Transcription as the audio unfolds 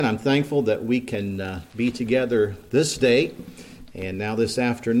I'm thankful that we can be together this day and now this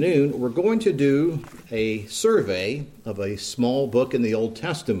afternoon. We're going to do a survey of a small book in the Old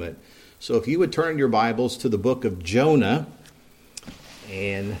Testament. So if you would turn your Bibles to the book of Jonah,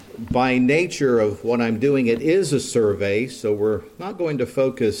 and by nature of what I'm doing, it is a survey, so we're not going to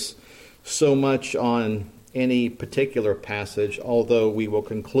focus so much on any particular passage, although we will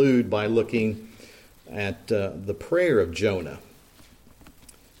conclude by looking at the prayer of Jonah.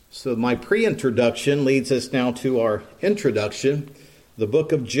 So my pre-introduction leads us now to our introduction, the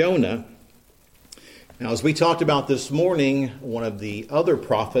book of Jonah. Now, as we talked about this morning, one of the other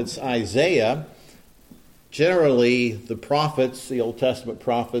prophets, Isaiah, generally the prophets, the Old Testament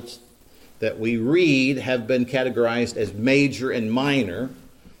prophets that we read have been categorized as major and minor,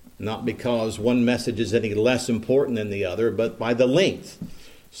 not because one message is any less important than the other, but by the length.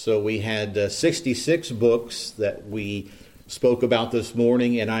 So we had 66 books that we spoke about this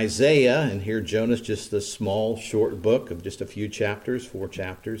morning in Isaiah, and here Jonah's just a small, short book of just a few chapters, 4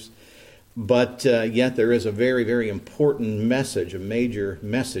 chapters. But yet there is a very, very important message, a major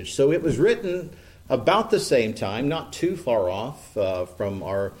message. So it was written about the same time, not too far off from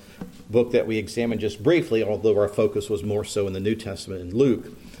our book that we examined just briefly, although our focus was more so in the New Testament in Luke.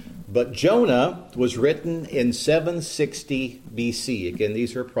 But Jonah was written in 760 BC. Again,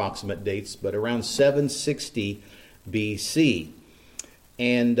 these are approximate dates, but around 760 BC.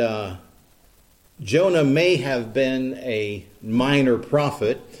 And Jonah may have been a minor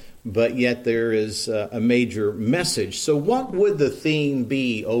prophet, but yet there is a major message. So what would the theme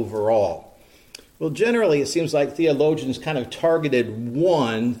be overall? Well, generally it seems like theologians kind of targeted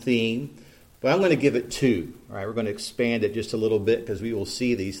one theme, but I'm going to give it two. All right, we're going to expand it just a little bit because we will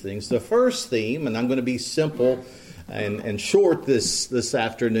see these things. The first theme, and I'm going to be simple and short this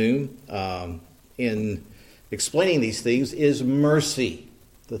afternoon in explaining these things, is mercy,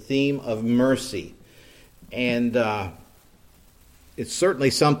 the theme of mercy. And it's certainly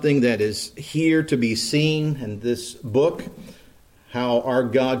something that is here to be seen in this book, how our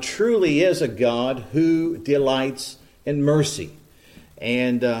God truly is a God who delights in mercy.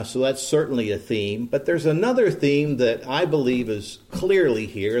 And so that's certainly a theme. But there's another theme that I believe is clearly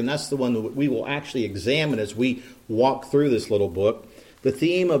here, and that's the one that we will actually examine as we walk through this little book, the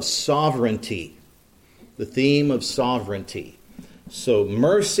theme of sovereignty. The theme of sovereignty. So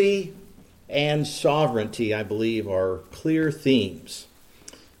mercy and sovereignty, I believe, are clear themes.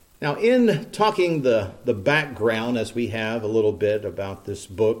 Now, in talking the background, as we have a little bit about this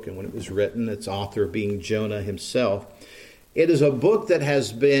book and when it was written, its author being Jonah himself, it is a book that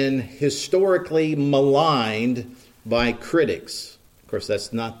has been historically maligned by critics. Of course,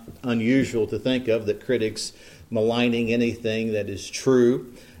 that's not unusual to think of, that critics maligning anything that is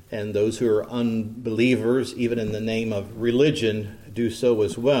true. And those who are unbelievers, even in the name of religion, do so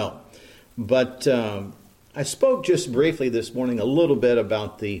as well. But I spoke just briefly this morning a little bit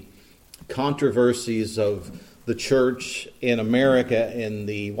about the controversies of the church in America in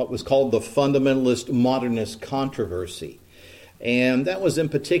what was called the fundamentalist modernist controversy. And that was in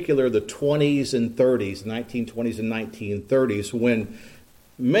particular the 20s and 30s, 1920s and 1930s, when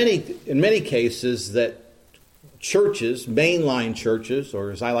in many cases that churches, mainline churches, or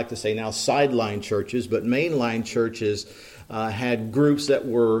as I like to say now, sideline churches, but mainline churches had groups that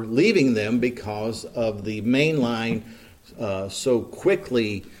were leaving them because of the mainline so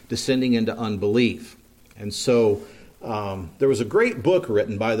quickly descending into unbelief. And so there was a great book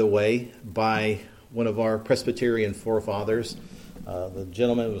written, by the way, by one of our Presbyterian forefathers. The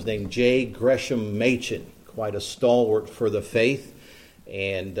gentleman was named J. Gresham Machen, quite a stalwart for the faith,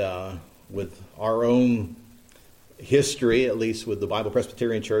 and with our own history, at least with the Bible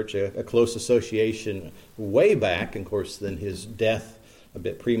Presbyterian Church, a close association way back, of course, than his death a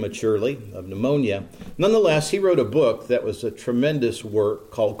bit prematurely of pneumonia. Nonetheless, he wrote a book that was a tremendous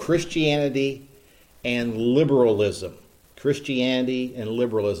work called Christianity and Liberalism. Christianity and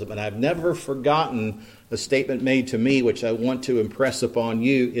Liberalism. And I've never forgotten a statement made to me, which I want to impress upon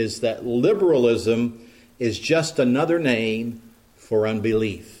you, is that liberalism is just another name for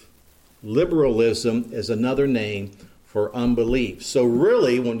unbelief. Liberalism is another name for unbelief. So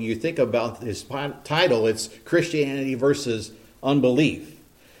really, when you think about his title, it's Christianity versus unbelief.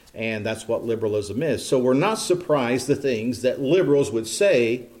 And that's what liberalism is. So we're not surprised the things that liberals would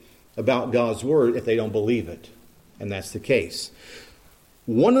say about God's Word if they don't believe it. And that's the case.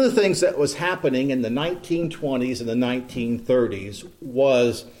 One of the things that was happening in the 1920s and the 1930s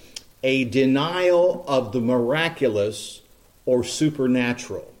was a denial of the miraculous or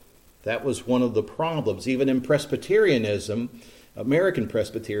supernatural. That was one of the problems. Even in Presbyterianism, American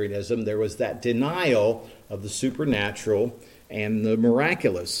Presbyterianism, there was that denial of the supernatural and the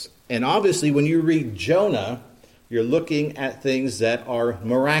miraculous. And obviously, when you read Jonah, you're looking at things that are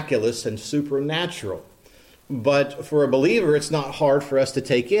miraculous and supernatural. But for a believer, it's not hard for us to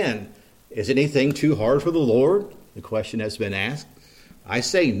take in. Is anything too hard for the Lord? The question has been asked. I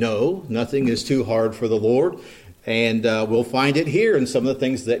say no, nothing is too hard for the Lord. And we'll find it here in some of the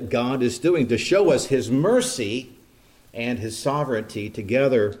things that God is doing to show us His mercy and His sovereignty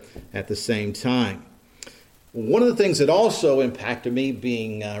together at the same time. One of the things that also impacted me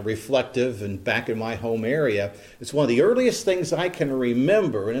being reflective and back in my home area, it's one of the earliest things I can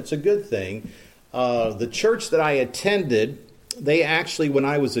remember, and it's a good thing. The church that I attended, they actually, when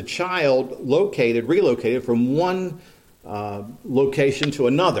I was a child, relocated from one location to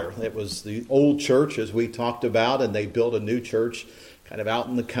another. It was the old church, as we talked about, and they built a new church kind of out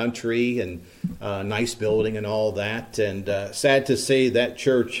in the country, and nice building and all that. And sad to say, that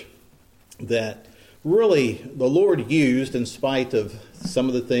church that really the Lord used, in spite of some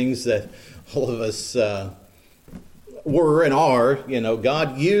of the things that all of us were and are,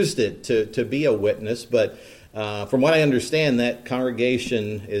 God used it to be a witness. But from what I understand, that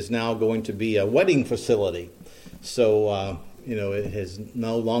congregation is now going to be a wedding facility. So, it is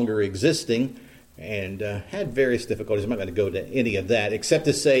no longer existing, and had various difficulties. I'm not going to go to any of that, except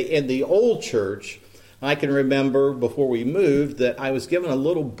to say in the old church, I can remember before we moved that I was given a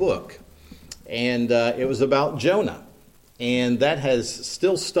little book, and it was about Jonah. And that has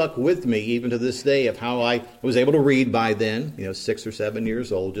still stuck with me even to this day, of how I was able to read by then, 6 or 7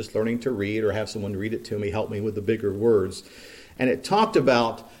 years old, just learning to read or have someone read it to me, help me with the bigger words. And it talked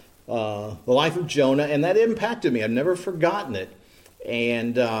about the life of Jonah, and that impacted me. I've never forgotten it.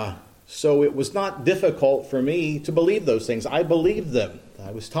 And so it was not difficult for me to believe those things. I believed them.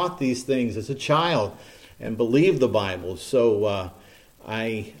 I was taught these things as a child and believed the Bible. So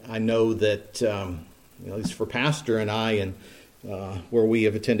I know that, at least for Pastor and I, and where we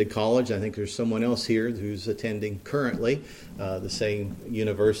have attended college, I think there's someone else here who's attending currently the same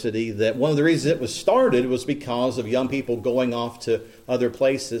university, that one of the reasons it was started was because of young people going off to other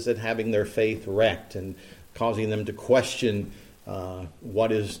places and having their faith wrecked and causing them to question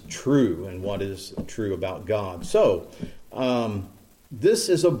what is true and what is true about God. So this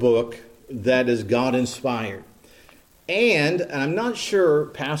is a book that is God-inspired. And I'm not sure,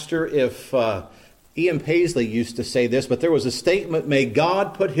 Pastor, if Ian Paisley used to say this, but there was a statement, may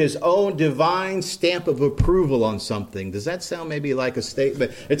God put His own divine stamp of approval on something. Does that sound maybe like a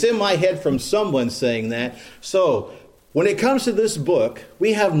statement? It's in my head from someone saying that. So when it comes to this book,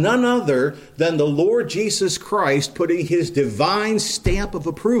 we have none other than the Lord Jesus Christ putting His divine stamp of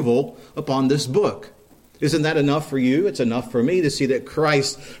approval upon this book. Isn't that enough for you? It's enough for me to see that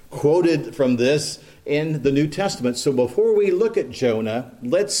Christ quoted from this in the New Testament. So before we look at Jonah,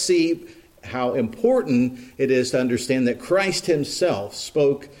 let's see how important it is to understand that Christ Himself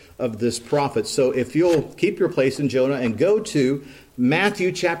spoke of this prophet. So if you'll keep your place in Jonah and go to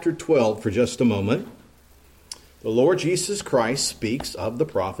Matthew chapter 12 for just a moment, the Lord Jesus Christ speaks of the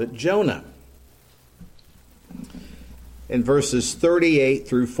prophet Jonah. In verses 38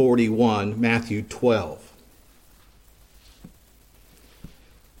 through 41, Matthew 12.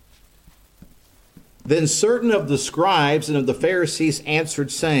 Then certain of the scribes and of the Pharisees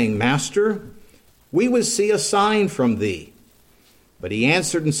answered, saying, Master, we would see a sign from thee. But he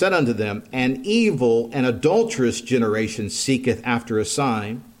answered and said unto them, An evil and adulterous generation seeketh after a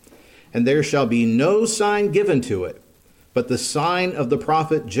sign, and there shall be no sign given to it, but the sign of the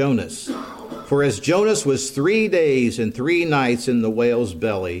prophet Jonas. For as Jonas was 3 days and 3 nights in the whale's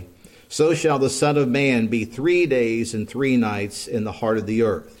belly, so shall the Son of Man be 3 days and 3 nights in the heart of the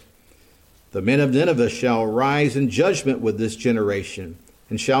earth. The men of Nineveh shall rise in judgment with this generation,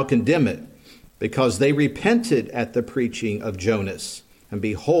 and shall condemn it, because they repented at the preaching of Jonas. And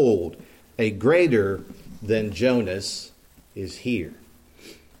behold, a greater than Jonas is here.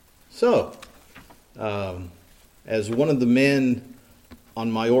 So, as one of the men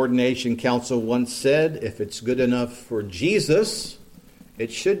on my ordination council once said, if it's good enough for Jesus,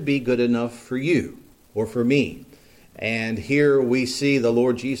 it should be good enough for you or for me. And here we see the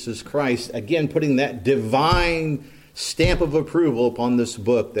Lord Jesus Christ, again, putting that divine stamp of approval upon this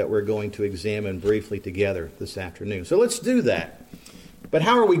book that we're going to examine briefly together this afternoon. So let's do that. But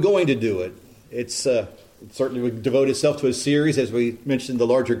how are we going to do it? It certainly would devote itself to a series, as we mentioned, the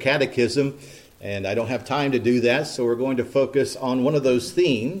larger catechism, and I don't have time to do that, so we're going to focus on one of those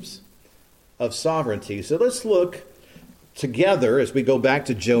themes of sovereignty. So let's look together, as we go back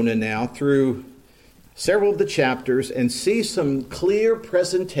to Jonah now, through several of the chapters and see some clear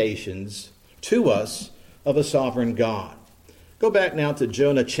presentations to us of a sovereign God. Go back now to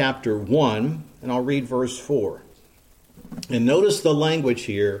Jonah chapter 1, and I'll read verse 4. And notice the language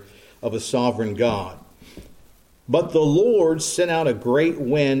here of a sovereign God. But the Lord sent out a great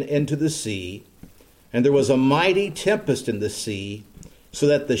wind into the sea, and there was a mighty tempest in the sea, so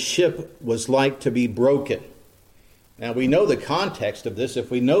that the ship was like to be broken. Now we know the context of this,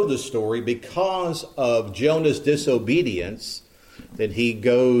 if we know the story, because of Jonah's disobedience, that he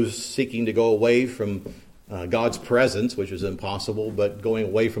goes seeking to go away from God's presence, which is impossible, but going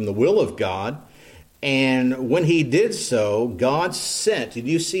away from the will of God. And when he did so, God sent, did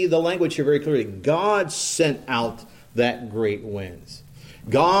you see the language here very clearly? God sent out that great winds.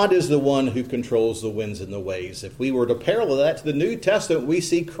 God is the one who controls the winds and the waves. If we were to parallel that to the New Testament, we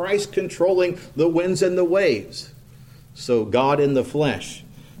see Christ controlling the winds and the waves. So God in the flesh.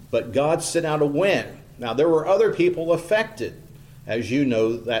 But God sent out a wind. Now there were other people affected. As you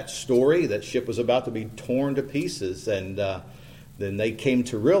know that story, that ship was about to be torn to pieces. And then they came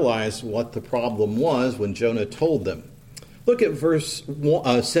to realize what the problem was when Jonah told them. Look at verse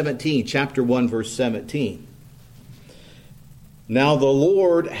 17, chapter 1, verse 17. Now the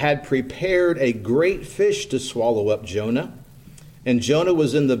Lord had prepared a great fish to swallow up Jonah, and Jonah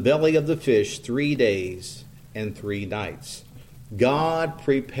was in the belly of the fish 3 days and 3 nights. God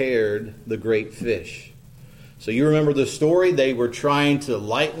prepared the great fish. So you remember the story. They were trying to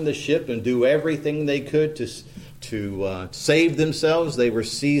lighten the ship and do everything they could to save themselves. They were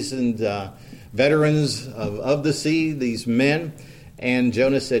seasoned veterans of the sea, these men. And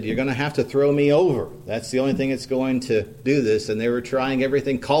Jonah said, you're going to have to throw me over. That's the only thing that's going to do this. And they were trying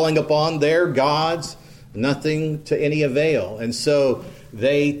everything, calling upon their gods, nothing to any avail. And so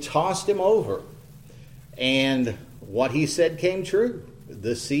they tossed him over. And what he said came true.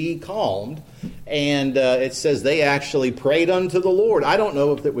 The sea calmed. And it says they actually prayed unto the Lord. I don't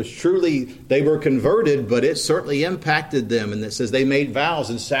know if it was truly they were converted, but it certainly impacted them. And it says they made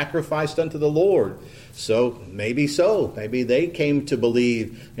vows and sacrificed unto the Lord. So. Maybe they came to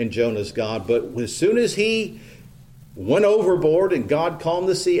believe in Jonah's God. But as soon as he went overboard and God calmed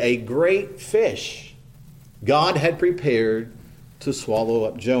the sea, a great fish God had prepared to swallow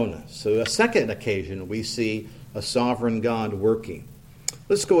up Jonah. So a second occasion we see a sovereign God working.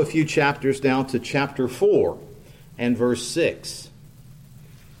 Let's go a few chapters down to chapter 4 and verse 6.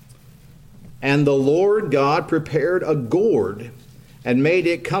 And the Lord God prepared a gourd and made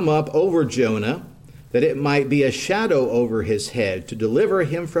it come up over Jonah, that it might be a shadow over his head, to deliver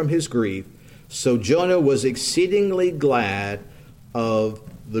him from his grief. So Jonah was exceedingly glad of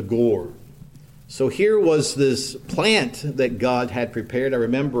the gourd. So here was this plant that God had prepared. I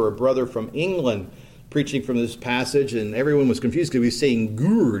remember a brother from England preaching from this passage, and everyone was confused because he was saying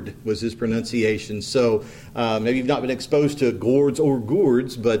gourd was his pronunciation. So maybe you've not been exposed to gourds or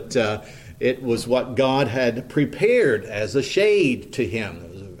gourds, but it was what God had prepared as a shade to him.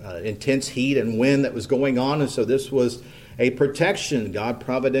 Intense heat and wind that was going on, and so this was a protection God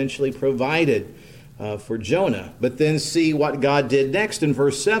providentially provided for Jonah. But then see what God did next in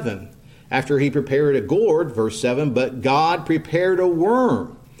verse 7. After he prepared a gourd, verse 7, but God prepared a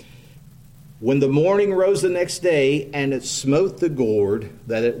worm when the morning rose the next day, and it smote the gourd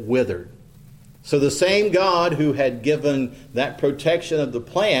that it withered. So the same God who had given that protection of the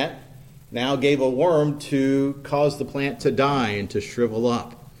plant now gave a worm to cause the plant to die and to shrivel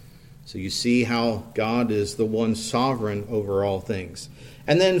up. So you see how God is the one sovereign over all things.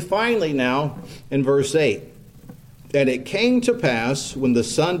 And then finally now, in verse 8, and it came to pass, when the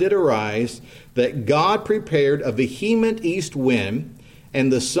sun did arise, that God prepared a vehement east wind,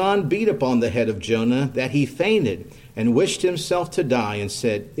 and the sun beat upon the head of Jonah, that he fainted, and wished himself to die, and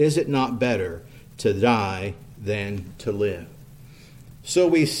said, is it not better to die than to live? So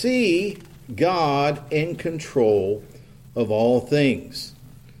we see God in control of all things.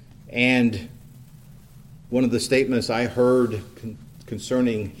 And one of the statements I heard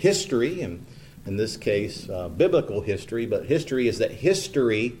concerning history, and in this case biblical history, but history is that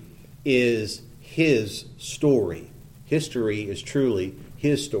history is his story. History is truly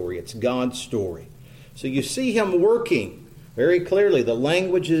his story. It's God's story. So you see him working very clearly. The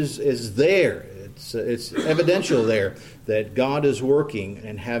language is there. It's evidential there that God is working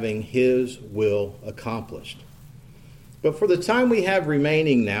and having his will accomplished. But for the time we have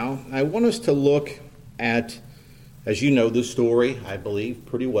remaining now, I want us to look at, as you know the story, I believe,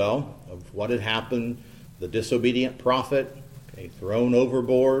 pretty well, of what had happened. The disobedient prophet, thrown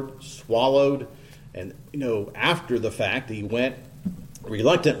overboard, swallowed, and after the fact, he went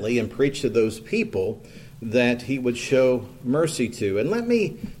reluctantly and preached to those people that he would show mercy to. And let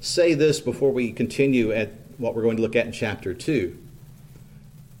me say this before we continue at what we're going to look at in chapter 2.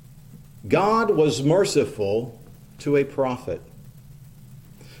 God was merciful to a prophet.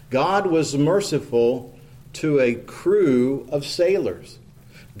 God was merciful to a crew of sailors.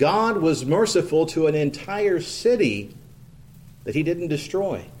 God was merciful to an entire city that he didn't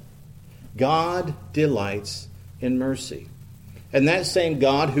destroy. God delights in mercy. And that same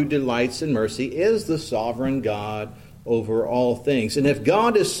God who delights in mercy is the sovereign God over all things. And if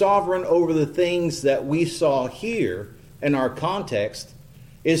God is sovereign over the things that we saw here in our context,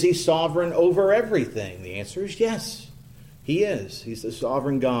 is he sovereign over everything? The answer is yes, he is. He's the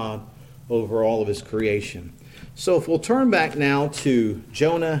sovereign God over all of his creation. So if we'll turn back now to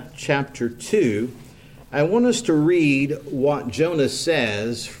Jonah chapter 2, I want us to read what Jonah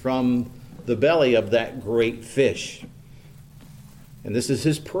says from the belly of that great fish. And this is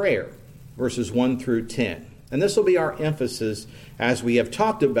his prayer, verses 1 through 10. And this will be our emphasis as we have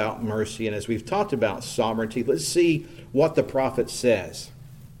talked about mercy and as we've talked about sovereignty. Let's see what the prophet says,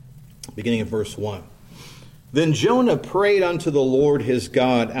 beginning in verse 1. Then Jonah prayed unto the Lord his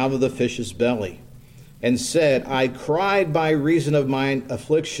God out of the fish's belly, and said, I cried by reason of mine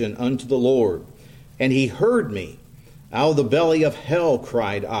affliction unto the Lord, and he heard me. Out of the belly of hell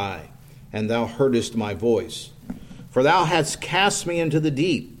cried I, and thou heardest my voice. For thou hadst cast me into the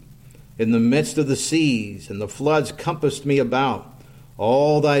deep, in the midst of the seas, and the floods compassed me about.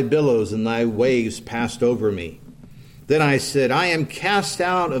 All thy billows and thy waves passed over me. Then I said, I am cast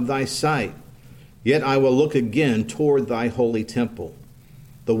out of thy sight, yet I will look again toward thy holy temple.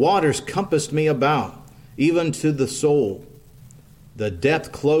 The waters compassed me about, even to the soul. The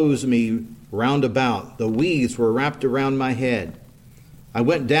depth closed me round about. The weeds were wrapped around my head. I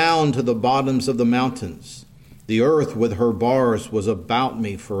went down to the bottoms of the mountains. The earth with her bars was about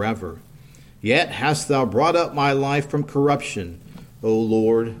me forever. Yet hast thou brought up my life from corruption, O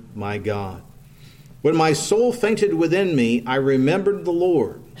Lord my God. When my soul fainted within me, I remembered the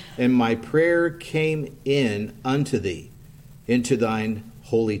Lord, and my prayer came in unto thee, into thine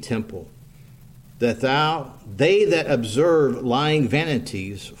holy temple. They that observe lying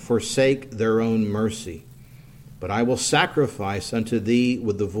vanities forsake their own mercy. But I will sacrifice unto thee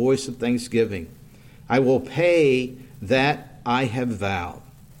with the voice of thanksgiving. I will pay that I have vowed.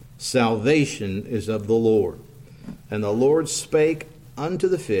 Salvation is of the Lord. And the Lord spake unto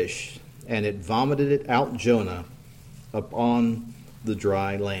the fish, and it vomited it out Jonah upon the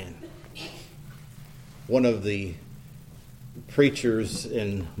dry land. One of the preachers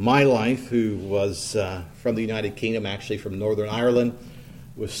in my life who was from the United Kingdom, actually from Northern Ireland,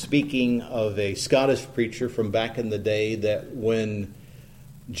 was speaking of a Scottish preacher from back in the day that when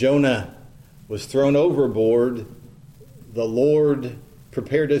Jonah was thrown overboard, the Lord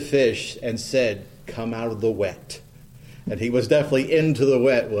prepared a fish and said, come out of the wet. And he was definitely into the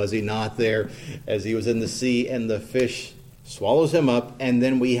wet, was he not, there as he was in the sea, and the fish swallows him up. And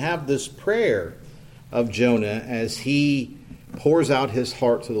then we have this prayer of Jonah as he pours out his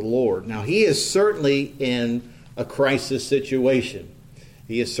heart to the Lord. Now, he is certainly in a crisis situation.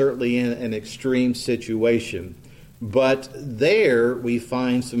 He is certainly in an extreme situation. But there we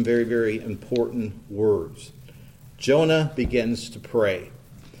find some very, very important words. Jonah begins to pray.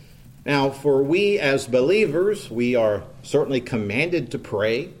 Now, for we as believers, we are certainly commanded to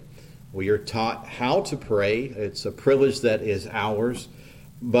pray. We are taught how to pray. It's a privilege that is ours.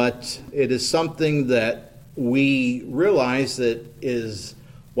 But it is something that we realize that is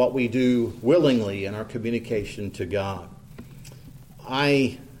what we do willingly in our communication to God.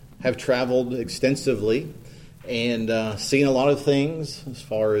 I have traveled extensively and seen a lot of things as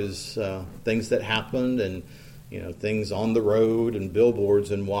far as things that happened and things on the road and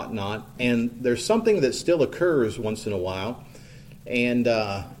billboards and whatnot. And there's something that still occurs once in a while. And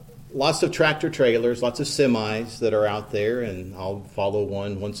lots of tractor trailers, lots of semis that are out there, and I'll follow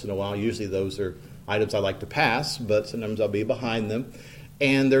one once in a while. Usually those are items I like to pass, but sometimes I'll be behind them.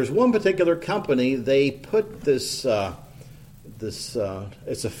 And there's one particular company, they put this it's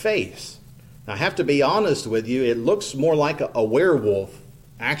a face. Now, I have to be honest with you, it looks more like a werewolf,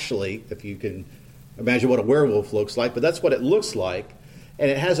 actually, if you can imagine what a werewolf looks like, but that's what it looks like. And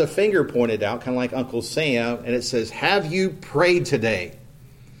it has a finger pointed out, kind of like Uncle Sam, and it says, have you prayed today?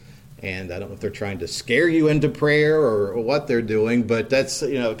 And I don't know if they're trying to scare you into prayer or what they're doing, but that's,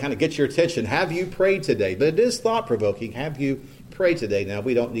 kind of get your attention. Have you prayed today? But it is thought-provoking. Have you prayed today? Now,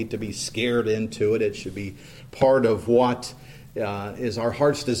 we don't need to be scared into it. It should be part of what is our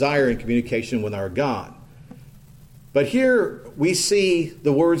heart's desire in communication with our God. But here we see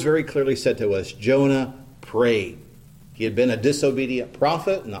the words very clearly said to us. Jonah prayed. He had been a disobedient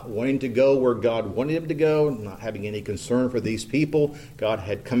prophet, not wanting to go where God wanted him to go, not having any concern for these people. God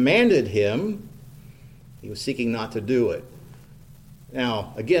had commanded him. He was seeking not to do it.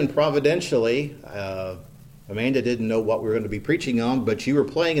 Now, again, providentially, Amanda didn't know what we were going to be preaching on, but you were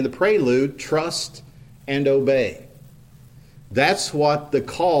playing in the prelude, Trust and obey. That's what the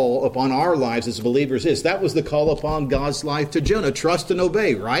call upon our lives as believers is. That was the call upon God's life to Jonah. Trust and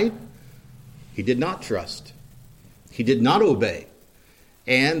obey, right? He did not trust. He did not obey.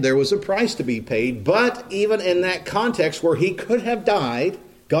 And there was a price to be paid. But even in that context where he could have died,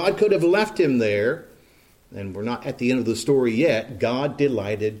 God could have left him there, and we're not at the end of the story yet, God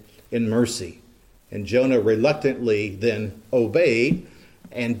delighted in mercy. And Jonah reluctantly then obeyed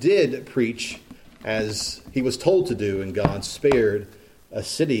and did preach as he was told to do, and God spared a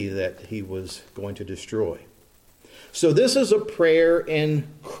city that he was going to destroy. So this is a prayer in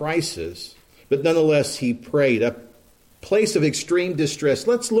crisis, but nonetheless he prayed, a place of extreme distress.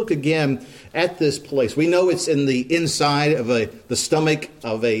 Let's look again at this place. We know it's in the inside of the stomach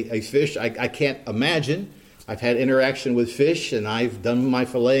of a fish. I can't imagine. I've had interaction with fish, and I've done my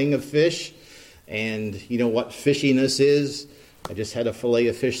filleting of fish, and you know what fishiness is. I just had a fillet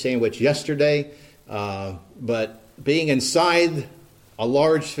of fish sandwich yesterday. But being inside a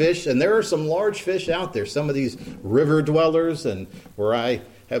large fish, and there are some large fish out there, some of these river dwellers, and where I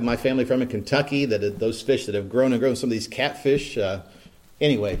have my family from in Kentucky, those fish that have grown and grown, some of these catfish.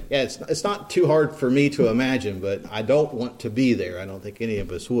 Anyway, yeah, it's not too hard for me to imagine, but I don't want to be there. I don't think any of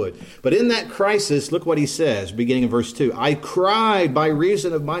us would. But in that crisis, look what he says, beginning in verse 2. I cried by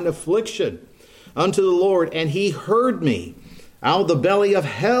reason of mine affliction unto the Lord, and he heard me. Out of the belly of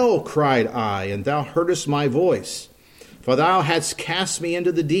hell cried I, and thou heardest my voice. For thou hadst cast me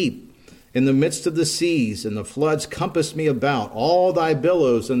into the deep, in the midst of the seas, and the floods compassed me about. All thy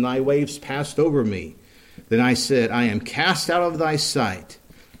billows and thy waves passed over me. Then I said, I am cast out of thy sight,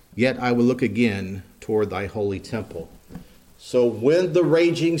 yet I will look again toward thy holy temple. So when the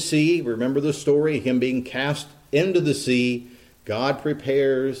raging sea, remember the story, him being cast into the sea, God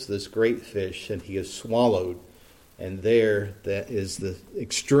prepares this great fish, and he is swallowed. And there, that is the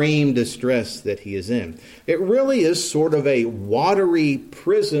extreme distress that he is in. It really is sort of a watery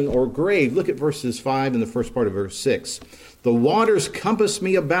prison or grave. Look at verses 5 and the first part of verse 6. The waters compassed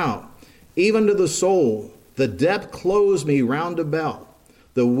me about, even to the soul. The depth closed me round about.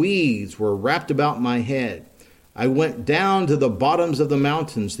 The weeds were wrapped about my head. I went down to the bottoms of the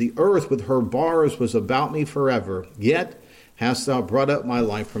mountains. The earth with her bars was about me forever. Yet hast thou brought up my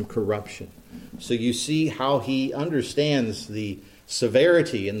life from corruption. So you see how he understands the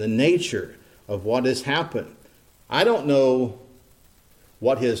severity and the nature of what has happened. I don't know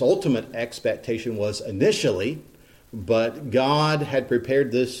what his ultimate expectation was initially, but God had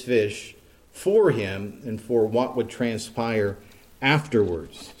prepared this fish for him and for what would transpire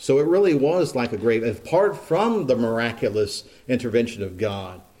afterwards. So it really was like a grave. Apart from the miraculous intervention of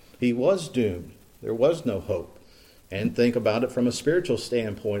God, he was doomed. There was no hope. And think about it from a spiritual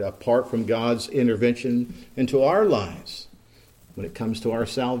standpoint, apart from God's intervention into our lives. When it comes to our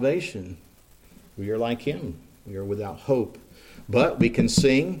salvation, we are like him. We are without hope. But we can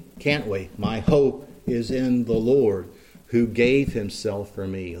sing, can't we? My hope is in the Lord who gave himself for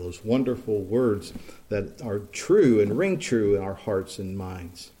me. Those wonderful words that are true and ring true in our hearts and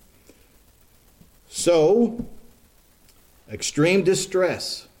minds. So, extreme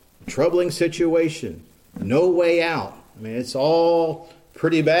distress, troubling situation, no way out. I mean, it's all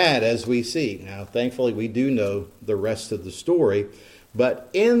pretty bad as we see. Now, thankfully, we do know the rest of the story. But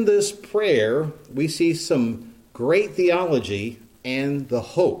in this prayer, we see some great theology and the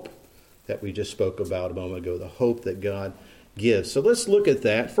hope that we just spoke about a moment ago, the hope that God gives. So let's look at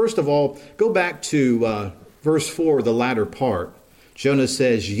that. First of all, go back to verse 4, the latter part. Jonah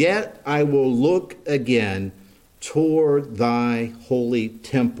says, yet I will look again toward thy holy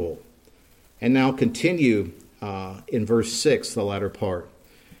temple. And now continue in verse 6, the latter part.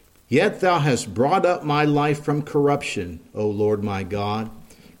 Yet thou hast brought up my life from corruption, O Lord my God.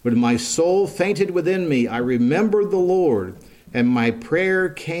 When my soul fainted within me, I remembered the Lord, and my prayer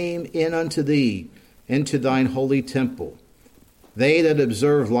came in unto thee, into thine holy temple. They that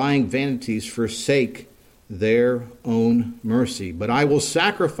observe lying vanities forsake their own mercy. But I will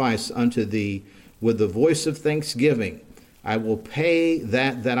sacrifice unto thee with the voice of thanksgiving. I will pay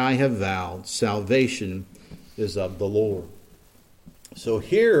that I have vowed. Salvation is of the Lord. So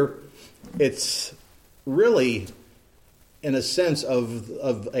here it's really in a sense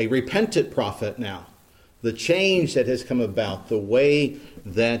of a repentant prophet now. The change that has come about, the way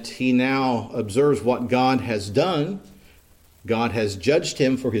that he now observes what God has done. God has judged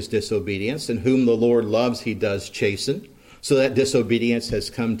him for his disobedience, and whom the Lord loves he does chasten. So that disobedience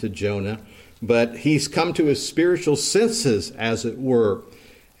has come to Jonah. But he's come to his spiritual senses, as it were.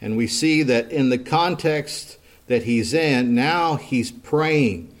 And we see that in the context that he's in, now he's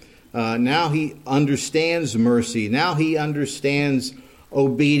praying. Now he understands mercy. Now he understands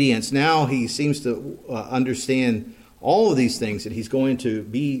obedience. Now he seems to understand all of these things, that he's going to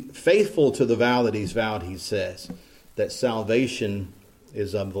be faithful to the vow that he's vowed, he says, that salvation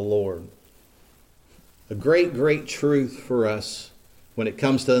is of the Lord. A great, great truth for us when it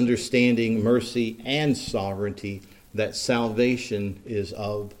comes to understanding mercy and sovereignty, that salvation is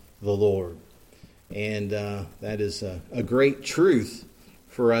of the Lord. And that is a great truth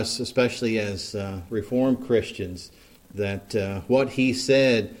for us, especially as Reformed Christians, that what he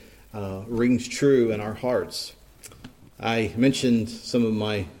said rings true in our hearts. I mentioned some of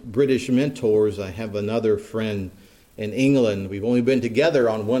my British mentors. I have another friend in England. We've only been together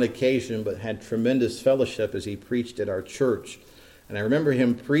on one occasion, but had tremendous fellowship as he preached at our church. And I remember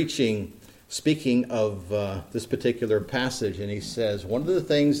him preaching, speaking of this particular passage, and he says, one of the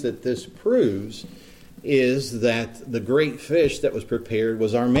things that this proves is that the great fish that was prepared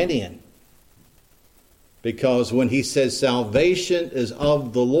was Arminian. Because when he says salvation is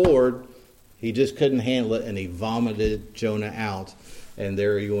of the Lord, he just couldn't handle it, and he vomited Jonah out. And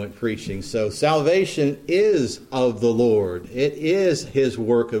there he went preaching. So salvation is of the Lord. It is his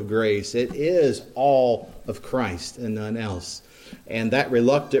work of grace. It is all of Christ and none else. And that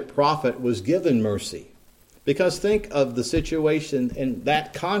reluctant prophet was given mercy. Because think of the situation in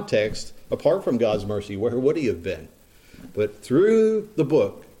that context, apart from God's mercy, where would he have been? But through the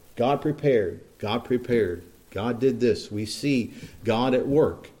book, God prepared, God prepared, God did this. We see God at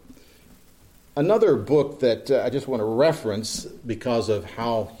work. Another book that I just want to reference because of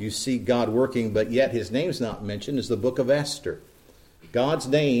how you see God working, but yet his name's not mentioned, is the book of Esther. God's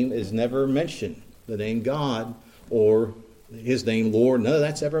name is never mentioned. The name God or his name Lord, none of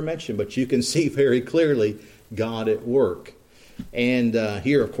that's ever mentioned, but you can see very clearly God at work. And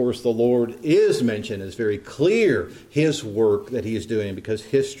here, of course, the Lord is mentioned. It's very clear his work that he is doing because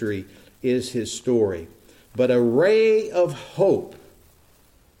history is his story. But a ray of hope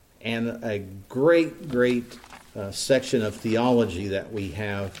and a great, great section of theology that we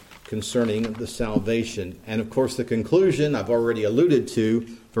have concerning the salvation. And, of course, the conclusion I've already alluded to,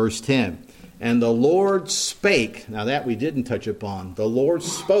 verse 10. And the Lord spake. Now that we didn't touch upon. The Lord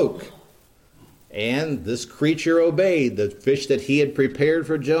spoke. And this creature obeyed. The fish that he had prepared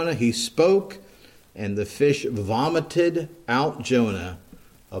for Jonah, he spoke. And the fish vomited out Jonah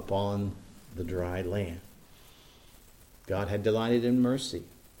upon the dry land. God had delighted in mercy.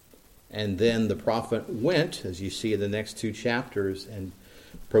 And then the prophet went, as you see in the next two chapters, and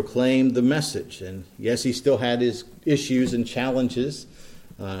proclaimed the message. And yes, he still had his issues and challenges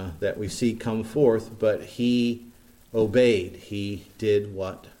that we see come forth, but he obeyed. He did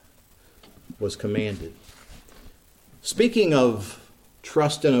what was commanded. Speaking of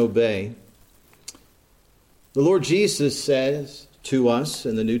trust and obey, the Lord Jesus says to us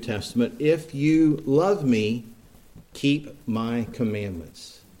in the New Testament, if you love me, keep my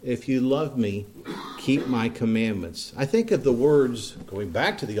commandments. If you love me, keep my commandments. I think of the words, going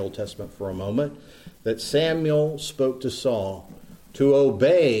back to the Old Testament for a moment, that Samuel spoke to Saul. To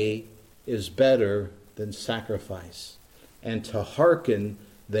obey is better than sacrifice, and to hearken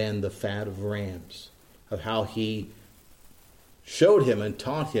than the fat of rams. Of how he showed him and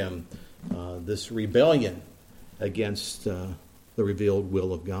taught him this rebellion against the revealed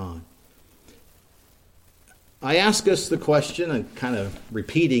will of God. I ask us the question, I'm kind of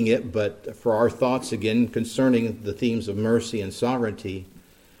repeating it, but for our thoughts again concerning the themes of mercy and sovereignty.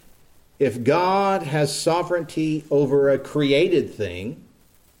 If God has sovereignty over a created thing,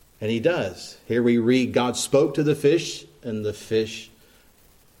 and he does. Here we read, God spoke to the fish, and the fish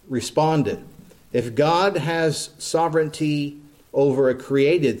responded. If God has sovereignty over a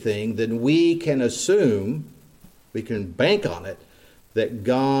created thing, then we can assume, we can bank on it, that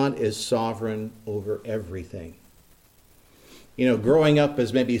God is sovereign over everything. You know, growing up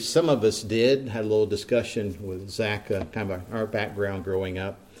as maybe some of us did, had a little discussion with Zach, kind of our background growing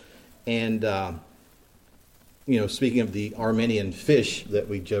up. And, speaking of the Armenian fish that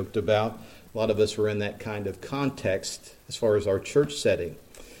we joked about, a lot of us were in that kind of context as far as our church setting.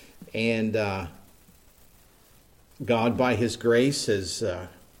 And God, by his grace, has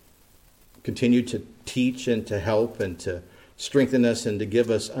continued to teach and to help and to strengthen us and to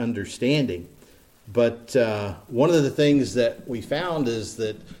give us understanding. But one of the things that we found is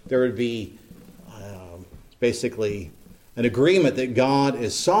that there would be basically an agreement that God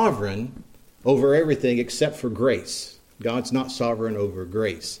is sovereign over everything except for grace. God's not sovereign over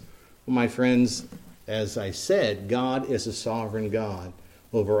grace. Well, my friends, as I said, God is a sovereign God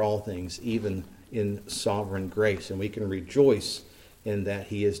over all things, even in sovereign grace. And we can rejoice in that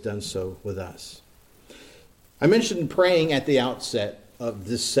he has done so with us. I mentioned praying at the outset of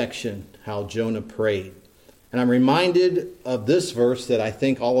this section, how Jonah prayed. And I'm reminded of this verse that I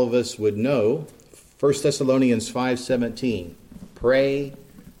think all of us would know, 1 Thessalonians 5:17. Pray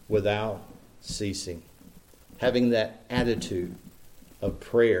without ceasing. Having that attitude of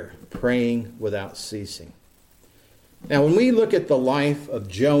prayer, praying without ceasing. Now, when we look at the life of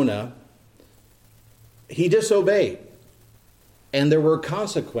Jonah, he disobeyed. And there were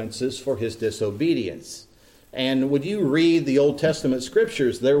consequences for his disobedience. And when you read the Old Testament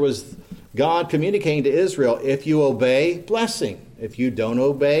scriptures, there was God communicating to Israel, if you obey, blessing. If you don't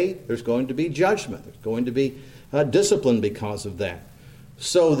obey, there's going to be judgment. There's going to be discipline because of that.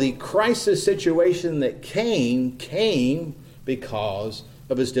 So the crisis situation that came because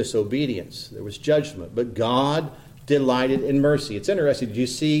of his disobedience. There was judgment. But God delighted in mercy. It's interesting. Did you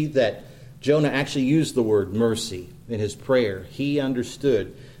see that Jonah actually used the word mercy in his prayer? He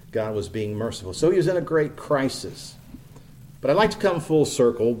understood God was being merciful. So he was in a great crisis. But I'd like to come full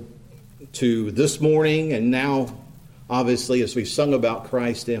circle to this morning and now, obviously, as we've sung about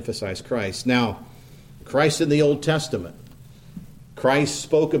Christ, to emphasize Christ. Now, Christ in the Old Testament. Christ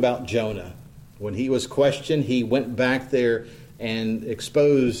spoke about Jonah. When he was questioned, he went back there and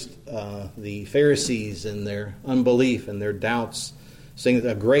exposed the Pharisees and their unbelief and their doubts, saying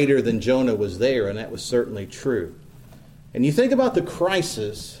that a greater than Jonah was there, and that was certainly true. And you think about the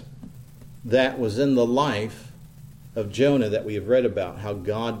crisis that was in the life of Jonah that we have read about, how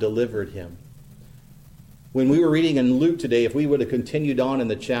God delivered him. When we were reading in Luke today, if we would have continued on in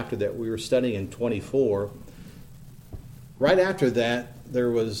the chapter that we were studying in 24, right after that,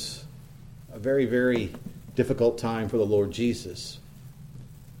 there was a very, very difficult time for the Lord Jesus.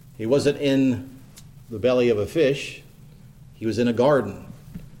 He wasn't in the belly of a fish. He was in a garden.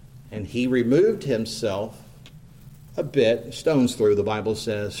 And he removed himself a bit, stone's throw, the Bible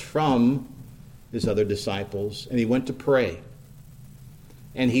says, from his other disciples. And he went to pray.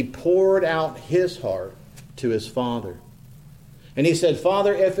 And he poured out his heart to his Father. And he said,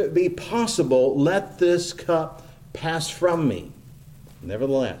 Father, if it be possible, let this cup pass from me.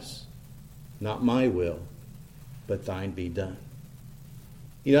 Nevertheless, not my will, but thine be done.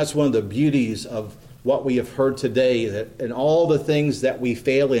 You know, that's one of the beauties of what we have heard today, that in all the things that we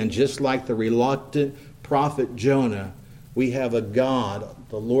fail in, just like the reluctant prophet Jonah, we have a God,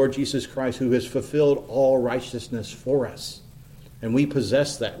 the Lord Jesus Christ, who has fulfilled all righteousness for us. And we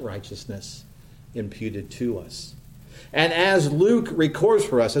possess that righteousness imputed to us. And as Luke records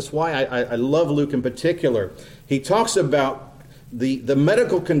for us, that's why I love Luke in particular, he talks about the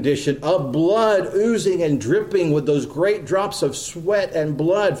medical condition of blood oozing and dripping with those great drops of sweat and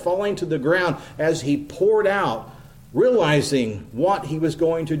blood falling to the ground as he poured out, realizing what he was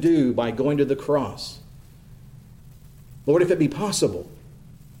going to do by going to the cross. Lord, if it be possible.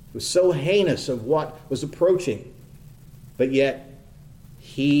 It was so heinous of what was approaching. But yet,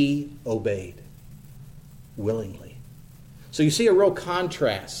 he obeyed willingly. So you see a real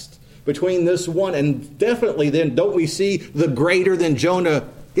contrast between this one, and definitely then don't we see the greater than Jonah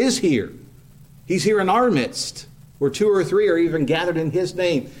is here. He's here in our midst. Where two or three are even gathered in his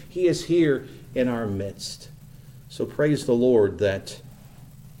name, he is here in our midst. So praise the Lord that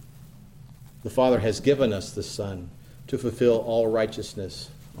the Father has given us the Son to fulfill all righteousness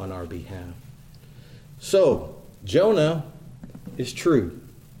on our behalf. So, Jonah is true.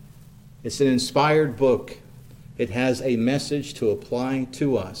 It's an inspired book. It has a message to apply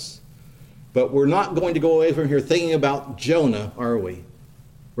to us. But we're not going to go away from here thinking about Jonah, are we?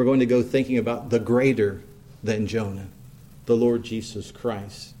 We're going to go thinking about the greater than Jonah, the Lord Jesus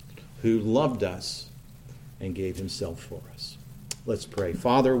Christ, who loved us and gave himself for us. Let's pray.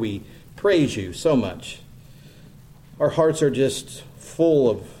 Father, we praise you so much. Our hearts are just full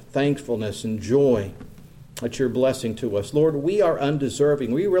of thankfulness and joy at your blessing to us. Lord, we are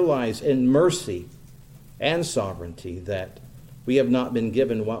undeserving. We realize in mercy and sovereignty that we have not been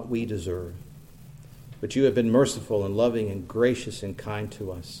given what we deserve. But you have been merciful and loving and gracious and kind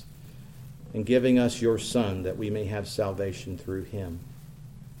to us, in giving us your Son that we may have salvation through him.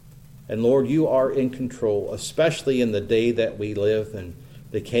 And Lord, you are in control, especially in the day that we live and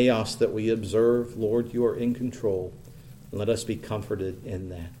the chaos that we observe. Lord, you are in control. And let us be comforted in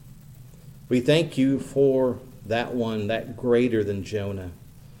that. We thank you for that one, that greater than Jonah,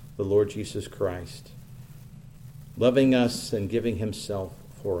 the Lord Jesus Christ, loving us and giving himself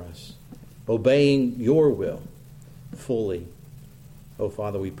for us, obeying your will fully. Oh,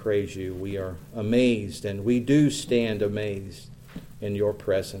 Father, we praise you. We are amazed, and we do stand amazed in your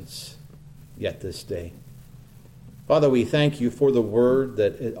presence yet this day. Father, we thank you for the word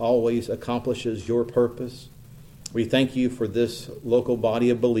that it always accomplishes your purpose. We thank you for this local body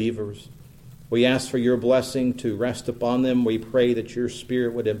of believers. We ask for your blessing to rest upon them. We pray that your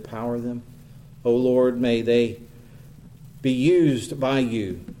Spirit would empower them. O Lord, may they be used by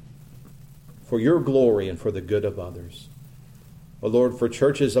you for your glory and for the good of others. O Lord, for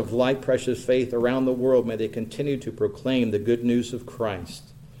churches of like precious faith around the world, may they continue to proclaim the good news of Christ.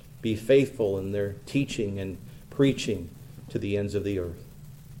 Be faithful in their teaching and preaching to the ends of the earth.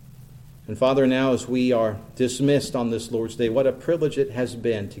 And Father, now as we are dismissed on this Lord's Day, what a privilege it has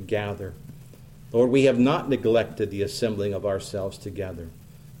been to gather. Lord, we have not neglected the assembling of ourselves together,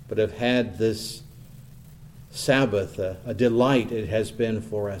 but have had this Sabbath, a delight it has been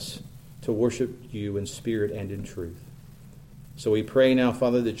for us to worship you in spirit and in truth. So we pray now,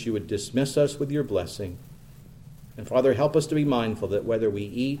 Father, that you would dismiss us with your blessing. And Father, help us to be mindful that whether we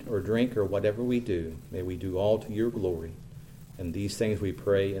eat or drink or whatever we do, may we do all to your glory. And these things we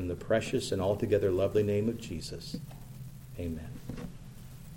pray in the precious and altogether lovely name of Jesus. Amen.